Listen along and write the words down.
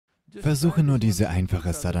Versuche nur diese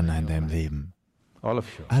einfache Sadhana in deinem Leben. All of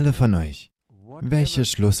you. Alle von euch, welche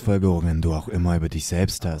Schlussfolgerungen du auch immer über dich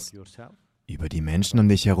selbst hast, über die Menschen um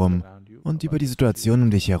dich herum und über die Situation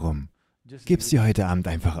um dich herum, gib sie heute Abend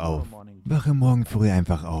einfach auf. Wache morgen früh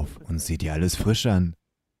einfach auf und sieh dir alles frisch an.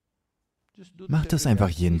 Mach das einfach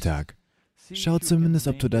jeden Tag. Schau zumindest,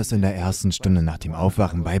 ob du das in der ersten Stunde nach dem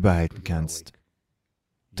Aufwachen beibehalten kannst.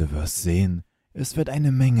 Du wirst sehen, es wird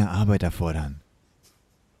eine Menge Arbeit erfordern.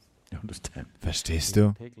 Verstehst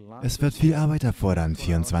du? Es wird viel Arbeit erfordern,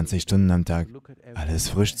 24 Stunden am Tag, alles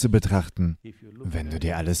frisch zu betrachten. Wenn du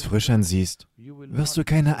dir alles frisch ansiehst, wirst du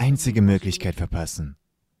keine einzige Möglichkeit verpassen.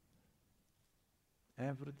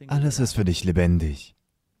 Alles ist für dich lebendig.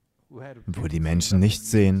 Wo die Menschen nichts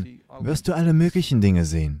sehen, wirst du alle möglichen Dinge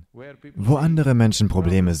sehen. Wo andere Menschen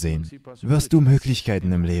Probleme sehen, wirst du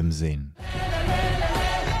Möglichkeiten im Leben sehen.